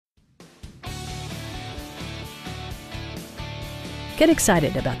Get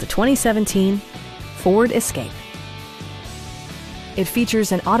excited about the 2017 Ford Escape. It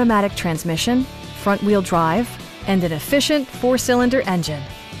features an automatic transmission, front-wheel drive, and an efficient 4-cylinder engine.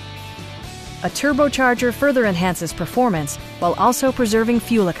 A turbocharger further enhances performance while also preserving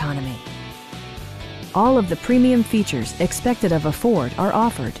fuel economy. All of the premium features expected of a Ford are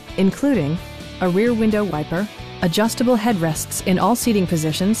offered, including a rear window wiper, adjustable headrests in all seating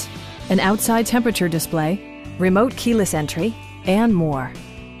positions, an outside temperature display, remote keyless entry, and more.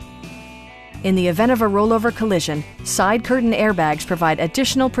 In the event of a rollover collision, side curtain airbags provide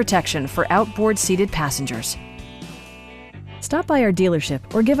additional protection for outboard seated passengers. Stop by our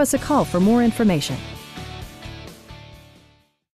dealership or give us a call for more information.